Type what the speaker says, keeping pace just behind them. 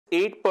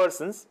8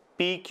 persons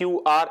P,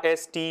 Q, R,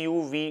 S, T,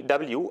 U, V,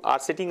 W are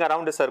sitting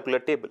around a circular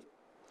table.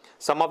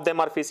 Some of them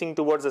are facing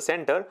towards the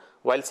center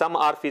while some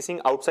are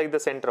facing outside the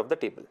center of the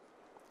table.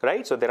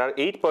 Right? So there are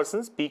 8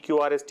 persons P, Q,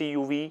 R, S, T,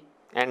 U, V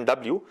and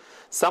W.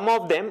 Some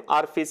of them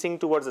are facing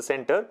towards the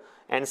center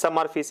and some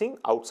are facing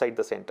outside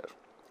the center.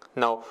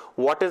 Now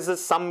what does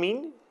this sum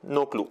mean?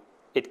 No clue.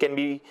 It can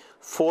be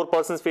 4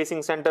 persons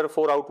facing center,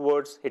 4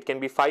 outwards. It can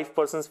be 5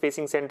 persons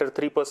facing center,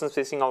 3 persons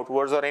facing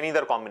outwards, or any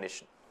other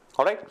combination.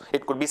 Alright.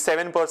 It could be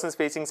 7 persons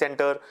facing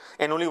center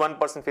and only 1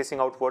 person facing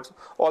outwards.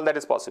 All that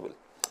is possible.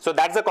 So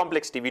that's the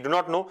complexity. We do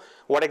not know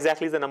what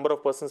exactly is the number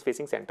of persons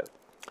facing center.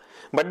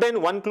 But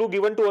then one clue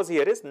given to us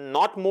here is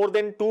not more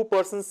than 2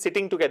 persons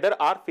sitting together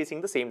are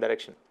facing the same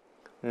direction.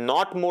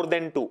 Not more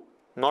than 2.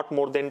 Not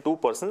more than 2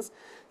 persons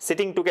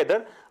sitting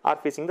together are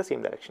facing the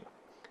same direction.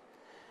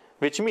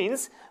 Which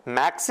means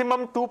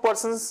maximum 2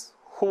 persons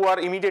who are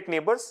immediate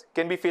neighbors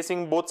can be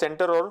facing both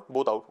center or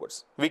both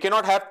outwards. We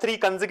cannot have 3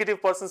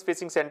 consecutive persons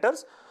facing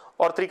centers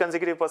or 3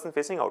 consecutive persons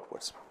facing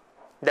outwards.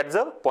 That's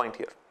the point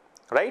here,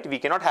 right? We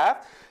cannot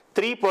have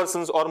 3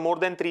 persons or more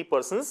than 3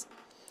 persons.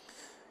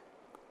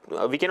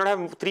 We cannot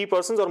have 3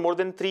 persons or more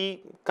than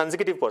 3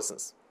 consecutive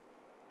persons.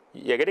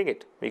 You are getting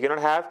it? We cannot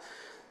have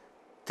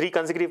 3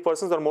 consecutive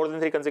persons or more than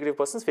 3 consecutive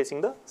persons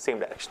facing the same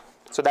direction.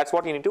 So that's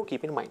what you need to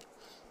keep in mind.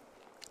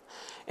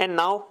 And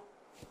now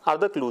are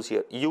the clues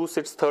here. U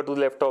sits third to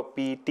the left of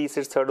P, T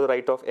sits third to the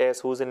right of S,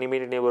 who is an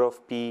immediate neighbor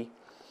of P.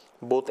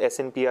 Both S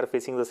and P are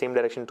facing the same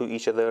direction to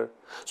each other.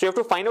 So you have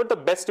to find out the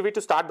best way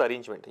to start the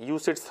arrangement. U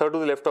sits third to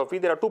the left of P,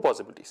 there are 2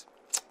 possibilities,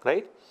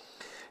 right?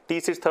 T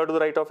sits third to the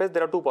right of S,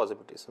 there are 2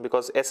 possibilities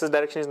because S's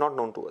direction is not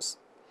known to us.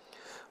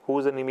 Who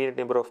is an immediate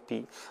neighbor of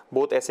P?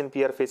 Both S and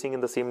P are facing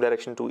in the same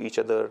direction to each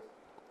other.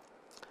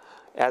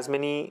 As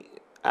many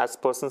as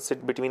persons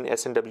sit between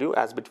S and W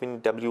as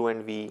between W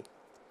and V.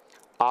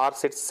 R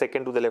sits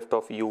second to the left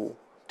of U.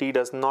 T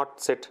does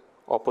not sit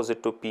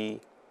opposite to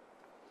P.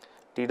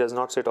 T does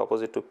not sit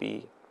opposite to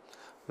P.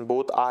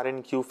 Both R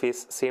and Q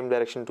face same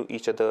direction to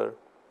each other.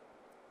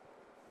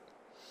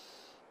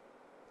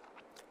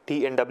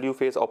 T and W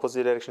face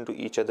opposite direction to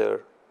each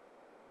other.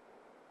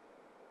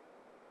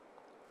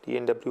 T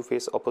and W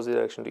face opposite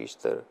direction to each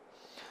other.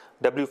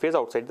 W face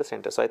outside the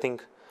center. So I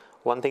think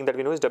one thing that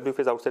we know is W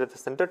face outside of the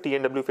center, T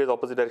and W face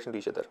opposite direction to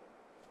each other.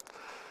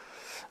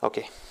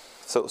 Okay.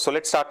 So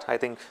let's start. I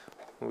think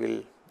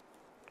we'll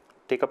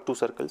take up 2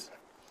 circles.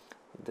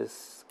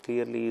 This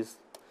clearly is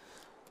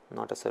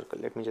not a circle.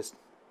 Let me just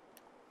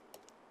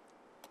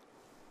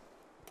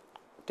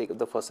take up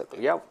the first circle.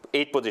 Yeah,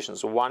 8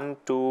 positions. 1,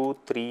 2,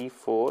 3,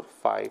 4,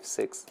 5,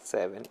 6,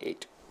 7,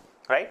 8.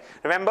 Right?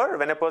 Remember,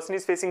 when a person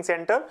is facing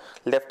center,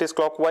 left is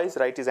clockwise,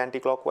 right is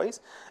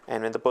anti-clockwise.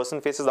 And when the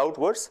person faces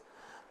outwards,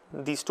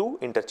 these 2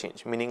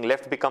 interchange, meaning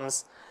left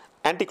becomes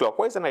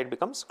anti-clockwise and right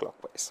becomes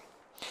clockwise.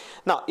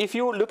 Now, if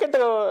you look at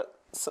the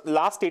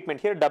last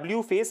statement here,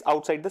 W face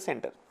outside the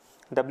center.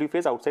 W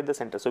face outside the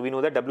center. So we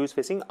know that W is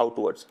facing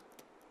outwards.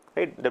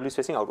 Right? W is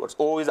facing outwards.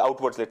 O is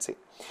outwards, let's say.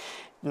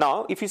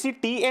 Now, if you see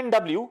T and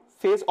W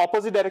face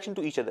opposite direction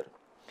to each other.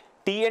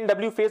 T and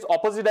W face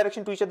opposite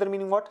direction to each other,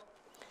 meaning what?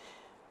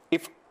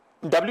 If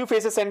W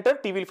faces center,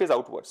 T will face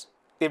outwards.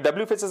 If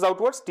W faces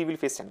outwards, T will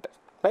face center.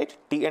 Right?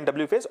 T and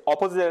W face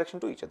opposite direction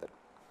to each other.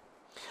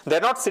 They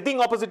are not sitting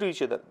opposite to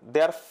each other.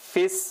 They are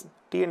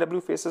T and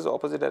W faces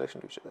opposite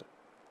direction to each other.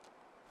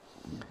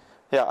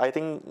 Yeah, I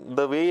think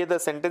the way the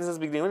sentence is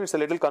being given, it's a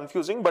little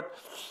confusing, but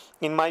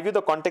in my view,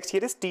 the context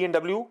here is T and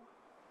W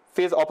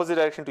face opposite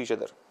direction to each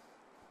other.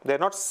 They are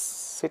not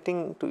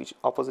sitting to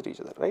opposite each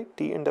other, right?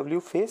 T and W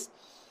face.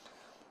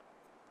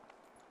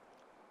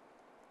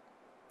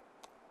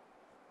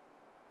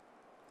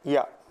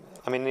 Yeah,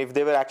 I mean, if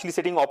they were actually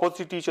sitting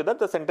opposite to each other,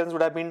 the sentence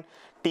would have been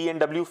T and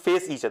W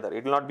face each other.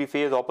 It will not be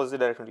face opposite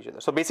direction to each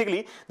other. So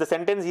basically, the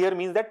sentence here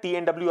means that T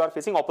and W are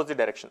facing opposite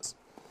directions.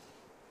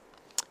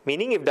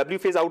 Meaning, if W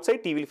face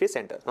outside, T will face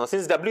center. Now,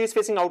 since W is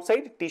facing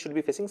outside, T should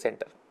be facing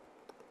center.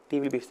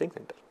 T will be facing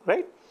center,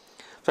 right?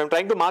 So I'm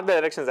trying to mark the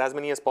directions as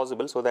many as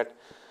possible so that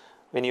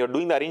when you're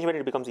doing the arrangement,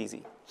 it becomes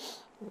easy.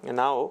 And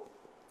now,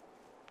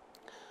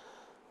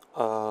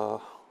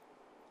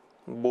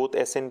 both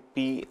S and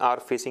P are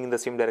facing in the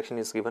same direction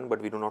is given,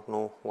 but we do not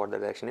know what the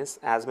direction is.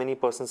 As many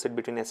persons sit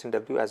between S and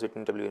W as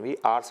between W and V.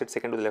 R sits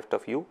second to the left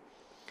of U.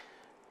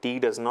 T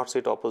does not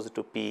sit opposite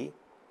to P.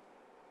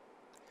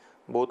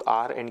 Both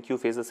R and Q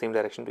face the same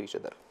direction to each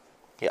other.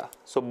 Yeah,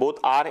 so both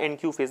R and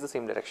Q face the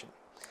same direction.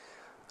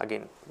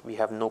 Again, we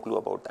have no clue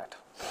about that.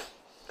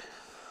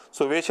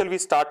 So where shall we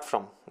start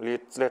from?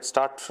 Let's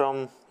start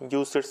from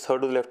U sits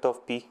third to the left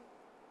of P.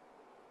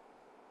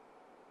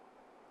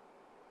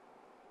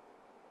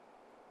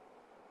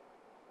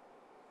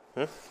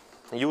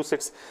 U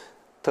sits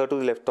third to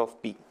the left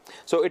of P.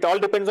 So it all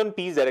depends on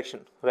P's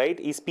direction, right?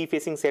 Is P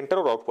facing center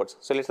or outwards?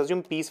 So let's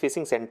assume P is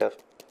facing center.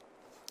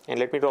 And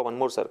let me draw one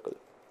more circle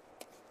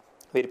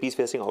where P is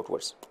facing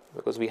outwards,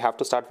 because we have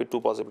to start with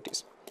 2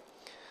 possibilities.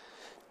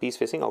 P is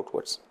facing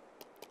outwards.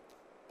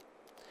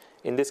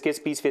 In this case,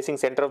 P is facing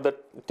center of the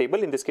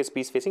table. In this case,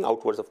 P is facing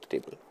outwards of the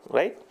table,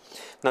 right?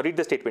 Now read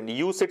the statement.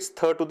 U sits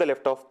third to the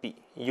left of P.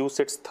 U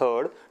sits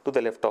third to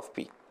the left of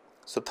P.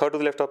 So third to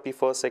the left of P,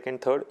 first,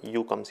 second, third,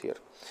 U comes here.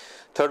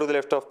 Third to the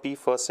left of P,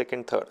 first,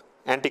 second, third.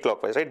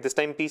 Anti-clockwise, right? This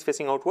time P is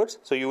facing outwards,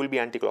 so U will be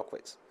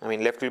anti-clockwise. I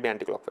mean, left will be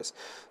anti-clockwise.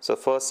 So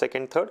first,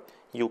 second, third,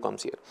 U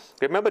comes here.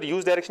 Remember,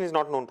 U's direction is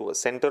not known to us.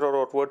 Center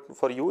or outward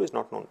for U is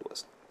not known to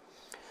us.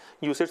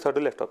 U sits third to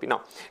the left of P.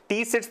 Now,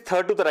 T sits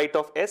third to the right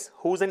of S,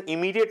 who is an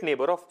immediate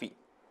neighbor of P.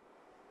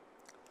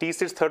 T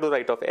sits third to the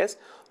right of S,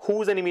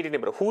 who is an immediate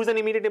neighbor. Who is an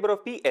immediate neighbor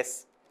of P?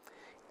 S.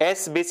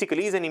 S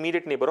basically is an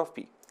immediate neighbor of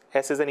P.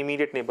 S is an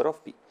immediate neighbor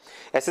of P.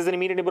 S is an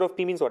immediate neighbor of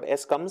P means what?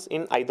 S comes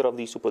in either of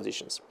these two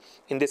positions.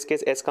 In this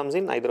case, S comes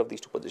in either of these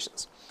two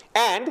positions.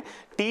 And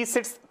T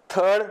sits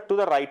third to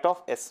the right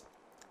of S.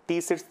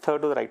 T sits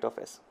third to the right of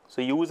S.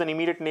 So U is an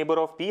immediate neighbor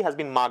of P has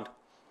been marked.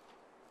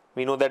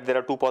 We know that there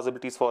are two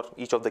possibilities for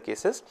each of the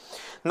cases.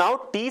 Now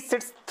T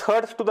sits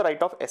third to the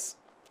right of S.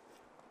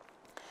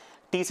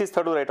 T sits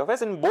third to the right of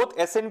S, and both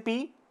S and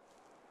P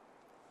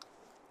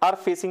are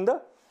facing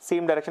the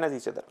same direction as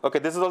each other. Okay,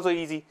 this is also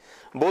easy.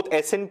 Both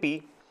S and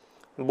P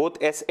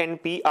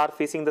are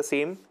facing the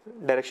same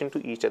direction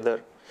to each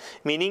other.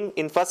 Meaning,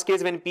 in first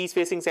case when P is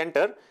facing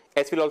center,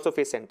 S will also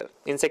face center.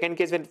 In second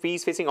case when P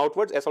is facing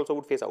outwards, S also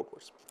would face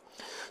outwards.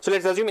 So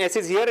let's assume S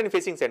is here and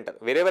facing center.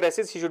 Wherever S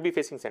is, he should be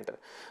facing center.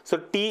 So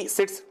T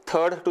sits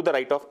third to the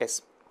right of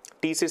S.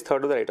 T sits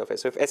third to the right of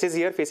S. So if S is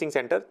here facing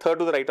center, third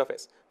to the right of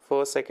S.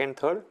 First, second,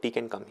 third, T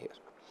can come here.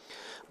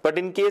 But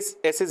in case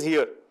S is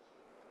here,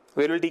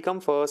 where will T come?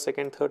 First,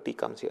 second, third, T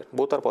comes here.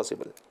 Both are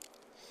possible.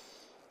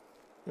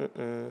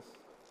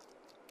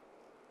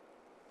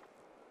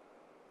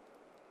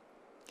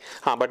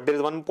 But there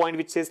is one point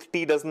which says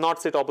T does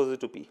not sit opposite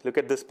to P. Look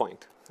at this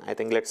point. I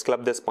think let's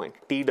club this point.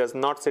 T does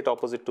not sit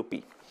opposite to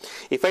P.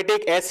 If I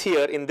take S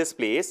here in this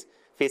place,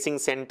 facing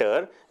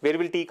center, where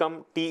will T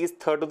come? T is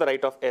third to the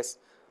right of S.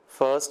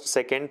 First,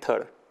 second,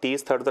 third. T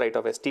is third to the right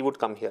of S. T would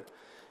come here.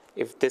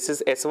 If this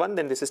is S1,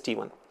 then this is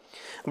T1.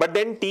 But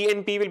then T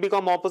and P will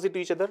become opposite to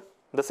each other.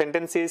 The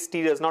sentence says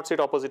T does not sit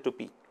opposite to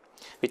P,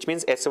 which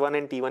means S1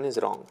 and T1 is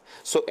wrong.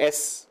 So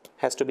S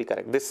has to be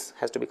correct. This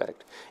has to be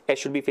correct. S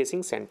should be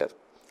facing center.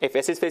 If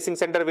S is facing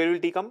center, where will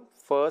T come?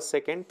 First,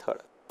 second,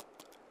 third.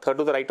 Third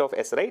to the right of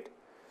S, right?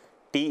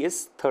 T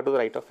is third to the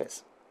right of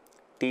S.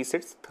 T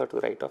sits third to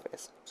the right of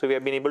S. So we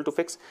have been able to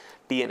fix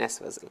T and S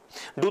as well.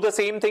 Do the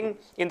same thing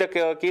in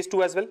the case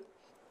 2 as well.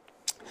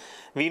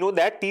 We know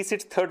that T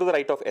sits third to the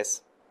right of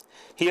S.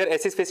 Here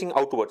S is facing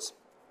outwards.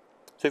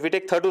 So if we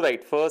take third to the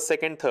right, first,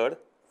 second, third,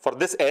 for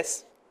this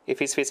S, if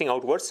he is facing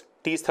outwards,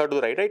 T is third to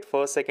the right, right?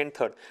 First, second,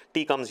 third.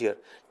 T comes here.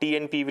 T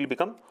and P will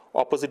become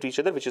opposite to each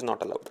other, which is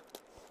not allowed.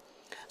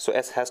 So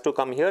S has to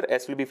come here.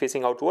 S will be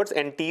facing outwards,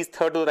 and T is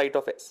third to the right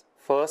of S.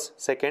 First,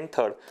 second,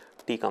 third.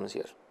 T comes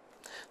here.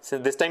 So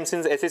this time,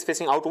 since S is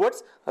facing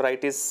outwards,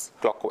 right is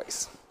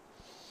clockwise.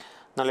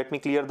 Now let me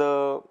clear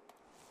the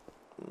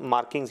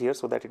markings here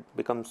so that it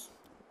becomes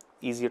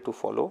easier to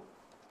follow.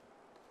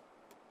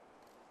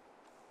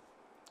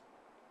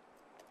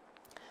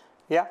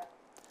 Yeah,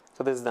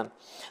 so this is done.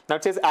 Now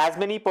it says as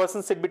many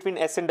persons sit between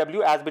S and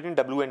W as between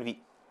W and V.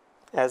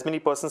 As many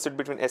persons sit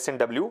between S and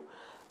W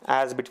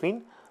as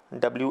between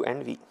W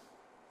and V.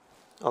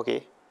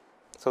 Okay,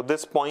 so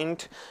this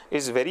point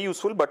is very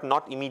useful, but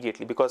not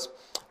immediately, because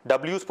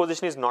W's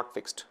position is not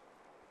fixed,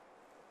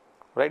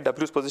 right?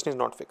 W's position is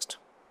not fixed.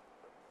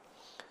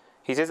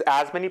 He says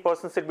as many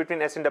persons sit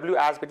between S and W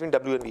as between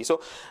W and V.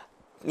 So,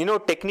 you know,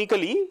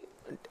 technically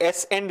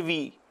S and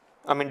V,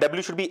 I mean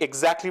W should be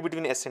exactly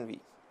between S and V.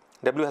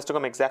 W has to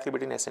come exactly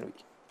between S and V.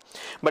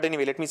 But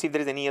anyway, let me see if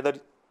there is any other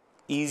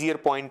easier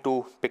point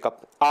to pick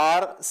up.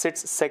 R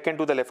sits second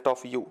to the left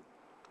of U.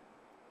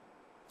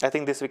 I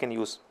think this we can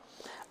use.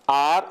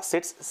 R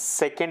sits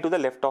second to the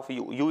left of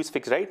U. U is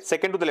fixed, right?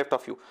 Second to the left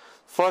of U.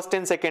 First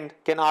and second,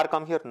 can R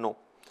come here? No.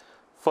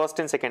 First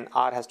and second,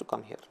 R has to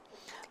come here.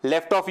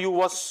 Left of U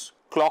was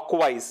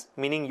clockwise,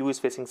 meaning U is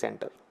facing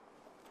center.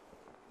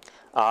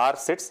 R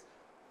sits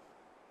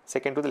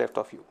second to the left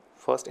of U.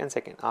 First and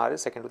second, R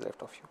is second to the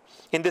left of U.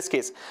 In this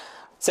case,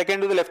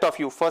 second to the left of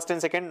U, first and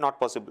second not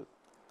possible.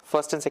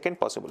 First and second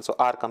possible, so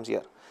R comes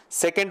here.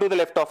 Second to the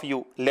left of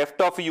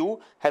U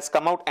has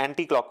come out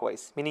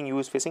anti-clockwise, meaning U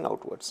is facing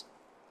outwards.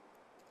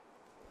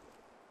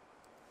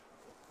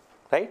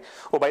 Right?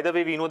 Oh, by the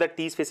way, we know that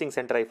T is facing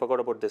center. I forgot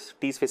about this.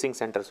 T is facing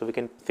center, so we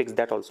can fix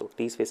that also.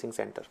 T is facing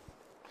center.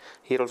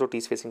 Here also T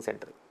is facing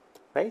center,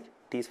 right?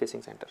 T is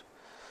facing center.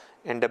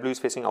 And W is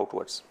facing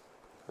outwards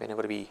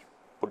whenever we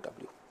put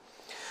W.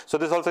 So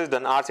this also is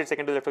done. R sits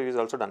second to the left of U is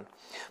also done.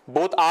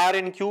 Both R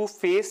and Q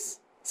face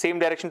same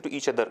direction to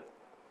each other.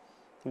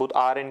 Both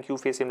R and Q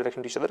face same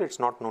direction to each other. It's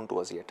not known to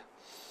us yet.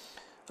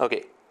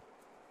 Okay.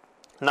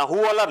 Now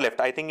who all are left?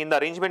 I think in the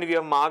arrangement we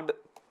have marked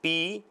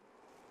P,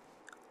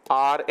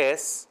 R,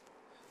 S,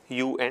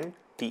 U and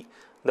T.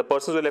 The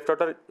persons who are left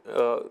out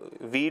are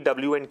V,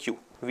 W and Q.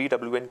 V,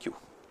 W and Q.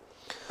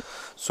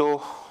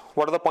 So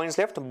what are the points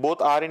left?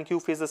 Both R and Q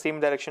face the same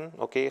direction.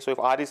 Okay, so if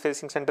R is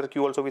facing center,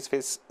 Q also is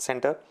face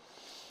center,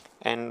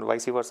 and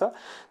vice versa.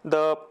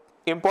 The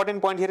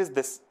important point here is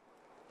this: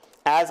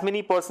 as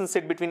many persons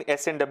sit between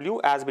S and W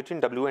as between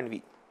W and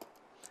V.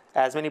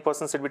 As many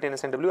persons sit between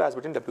S and W as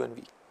between W and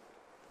V.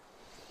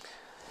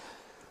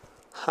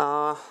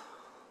 So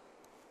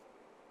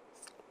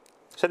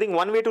I think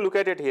one way to look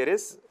at it here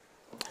is,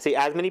 see,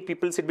 as many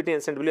people sit between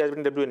S and W as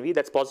between W and V.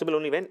 That's possible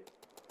only when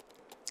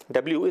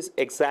W is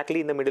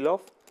exactly in the middle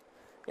of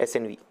S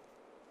and V.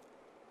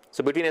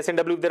 So between S and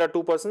W, if there are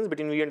two persons,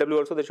 between V and W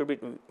also there should be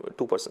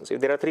two persons.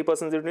 If there are three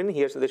persons between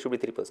here, so there should be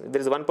three persons. If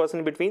there is one person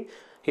in between,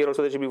 here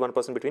also there should be one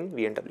person between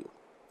V and W.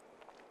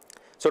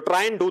 So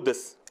try and do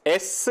this.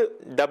 S,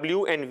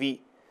 W and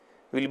V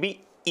will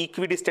be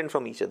equidistant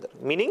from each other,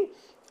 meaning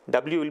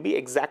W will be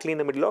exactly in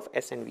the middle of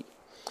S and V.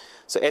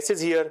 So S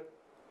is here.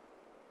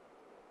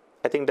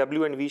 I think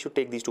W and V should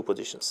take these two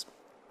positions.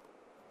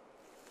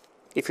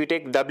 If you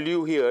take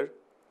W here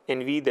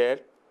and V there,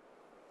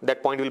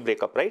 that point will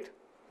break up, right?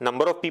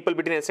 Number of people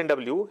between S and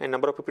W and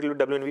number of people between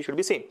W and V should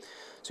be same.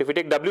 So if you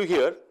take W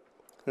here,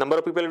 number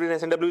of people between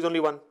S and W is only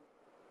 1.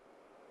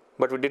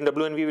 But within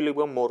W and V will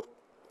become more.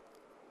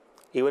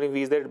 Even if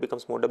V is there, it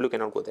becomes more. W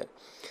cannot go there.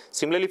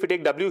 Similarly, if you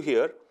take W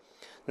here,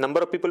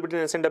 number of people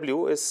between S and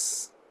W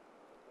is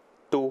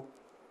 2.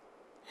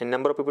 And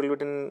number of people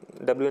between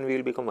W and V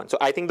will become 1. So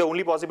I think the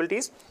only possibility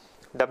is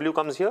W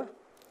comes here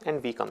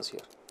and V comes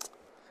here.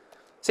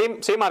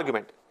 Same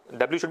argument.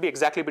 W should be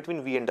exactly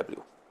between V and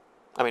W.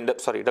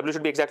 W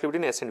should be exactly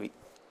between S and V.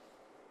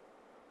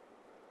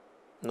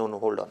 No,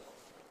 hold on.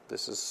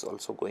 This is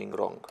also going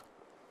wrong.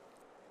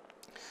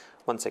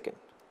 1 second.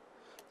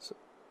 So,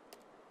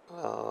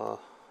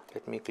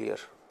 let me clear.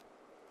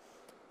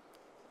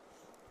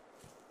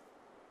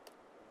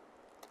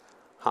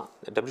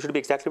 W should be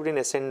exactly between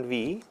S and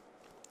V,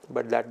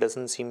 but that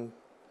doesn't seem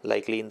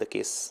likely in the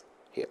case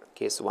here.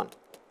 Case 1.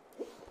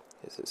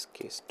 This is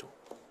case 2.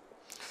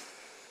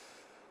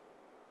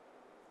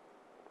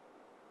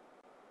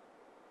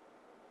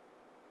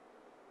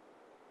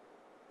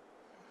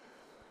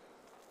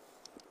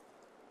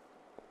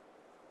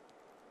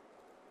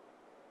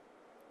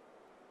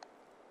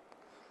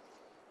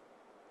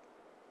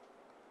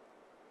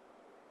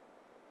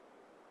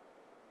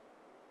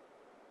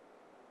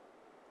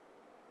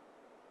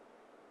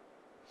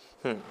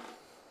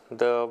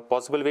 The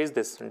possible way is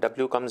this: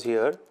 W comes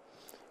here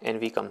and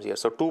V comes here.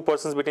 So two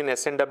persons between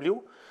S and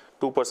W,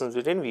 two persons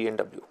between V and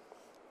W.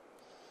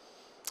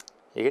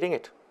 You getting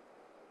it?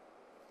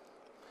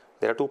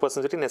 There are two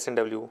persons between S and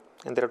W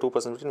and there are two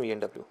persons between V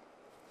and W.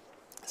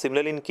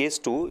 Similarly, in case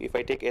 2, if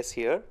I take S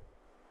here,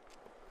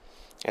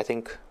 I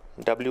think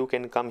W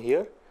can come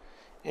here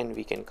and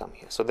V can come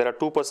here. So there are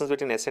two persons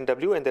between S and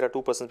W and there are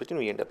two persons between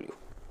V and W.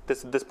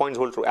 This point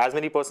holds true. As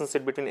many persons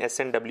sit between S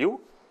and W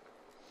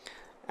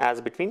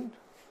as between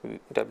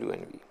W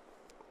and V.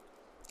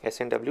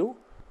 S and W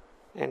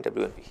and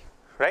W and V.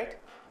 Right?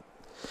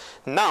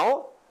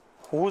 Now,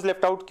 who's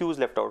left out? Q is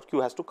left out. Q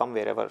has to come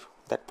wherever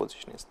that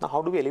position is. Now,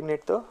 how do we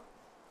eliminate the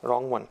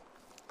wrong one?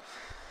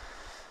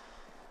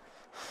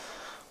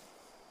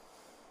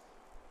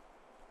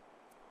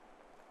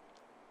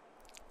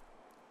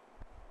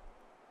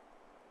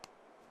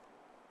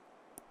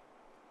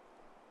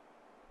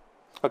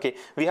 Okay,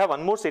 we have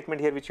one more statement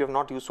here which we have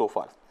not used so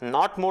far.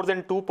 Not more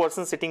than two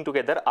persons sitting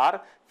together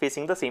are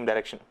facing the same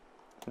direction.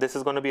 This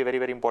is going to be a very,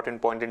 very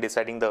important point in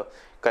deciding the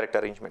correct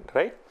arrangement,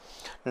 right?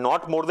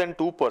 Not more than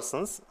two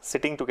persons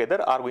sitting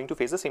together are going to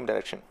face the same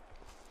direction.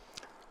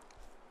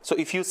 So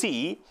if you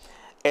see,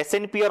 S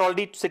and P are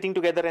already sitting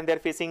together and they are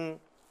facing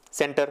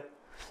center.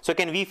 So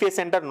can V face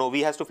center? No, V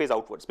has to face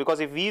outwards,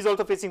 because if V is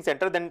also facing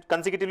center, then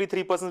consecutively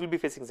three persons will be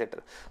facing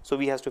center. So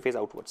V has to face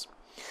outwards.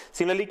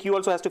 Similarly, Q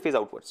also has to face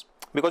outwards,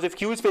 because if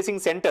Q is facing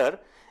center,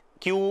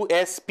 Q,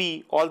 S,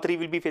 P, all three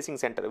will be facing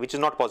center, which is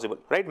not possible,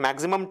 right?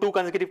 Maximum two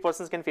consecutive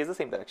persons can face the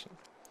same direction.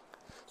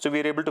 So we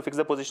are able to fix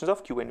the positions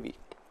of Q and V.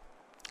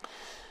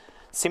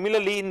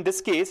 Similarly, in this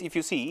case, if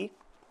you see,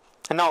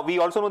 now we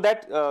also know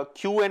that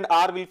Q and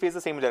R will face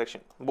the same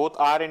direction. Both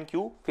R and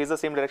Q face the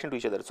same direction to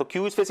each other. So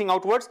Q is facing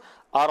outwards,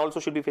 R also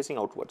should be facing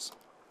outwards.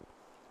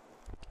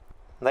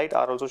 Right?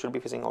 R also should be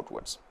facing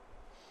outwards.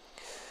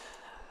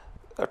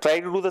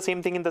 Try to do the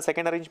same thing in the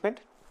second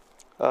arrangement.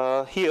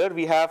 Here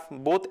we have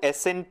both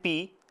S and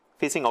P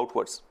facing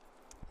outwards.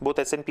 Both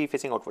S and P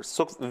facing outwards.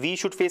 So V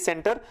should face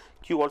center,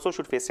 Q also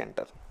should face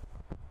center,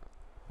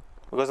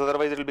 because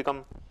otherwise it will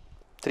become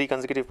three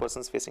consecutive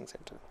persons facing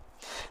center.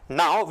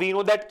 Now we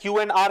know that Q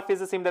and R face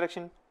the same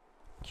direction.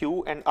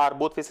 Q and R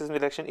both face the same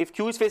direction. If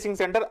Q is facing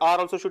center, R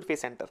also should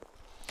face center.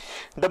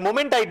 The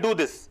moment I do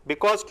this,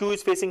 because Q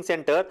is facing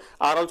center,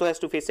 R also has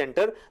to face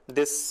center,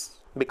 this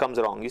becomes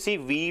wrong. You see,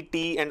 V,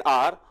 T and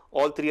R,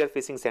 all three are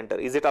facing center.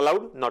 Is it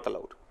allowed? Not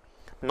allowed.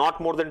 Not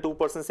more than two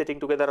persons sitting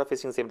together are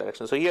facing the same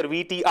direction. So here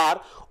V, T,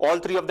 R, all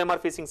three of them are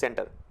facing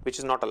center, which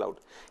is not allowed.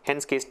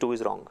 Hence case 2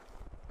 is wrong.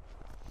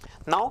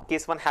 Now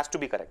case 1 has to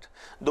be correct.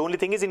 The only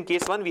thing is, in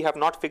case 1 we have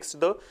not fixed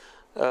the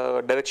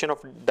direction of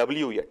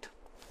W yet.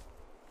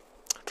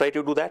 Try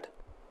to do that.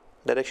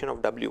 direction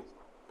of W.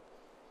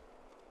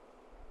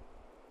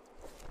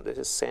 This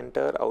is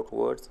center,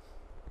 outwards.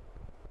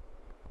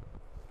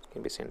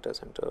 Can be center,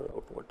 center,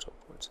 outwards,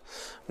 outwards.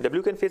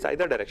 W can face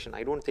either direction.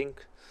 I don't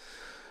think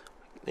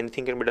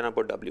anything can be done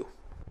about W.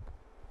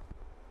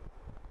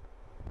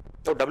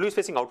 Oh, W is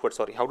facing outward,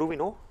 sorry. How do we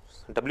know?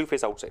 W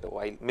face outside. Oh,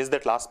 I missed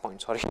that last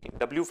point, sorry.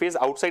 W face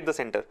outside the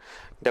center.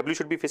 W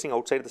should be facing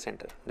outside the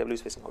center. W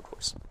is facing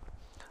outwards.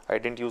 I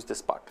didn't use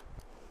this part.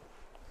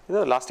 This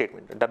is the last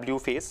statement. W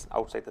face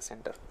outside the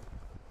center.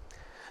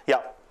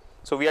 Yeah.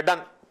 So we are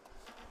done.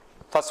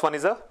 First one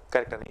is a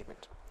correct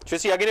arrangement. So you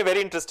see, again a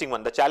very interesting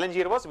one. The challenge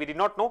here was we did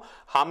not know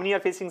how many are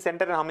facing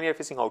center and how many are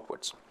facing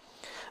outwards.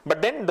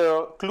 But then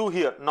the clue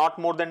here, not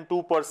more than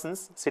 2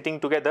 persons sitting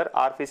together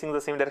are facing the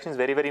same direction, is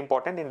very, very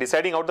important in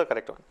deciding out the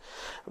correct one.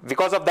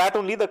 Because of that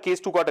only the case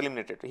 2 got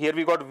eliminated. Here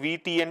we got V,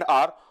 T and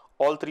R,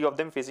 all 3 of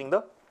them facing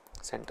the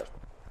center.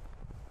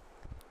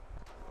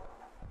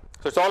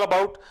 So it's all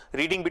about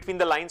reading between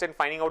the lines and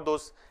finding out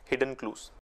those hidden clues.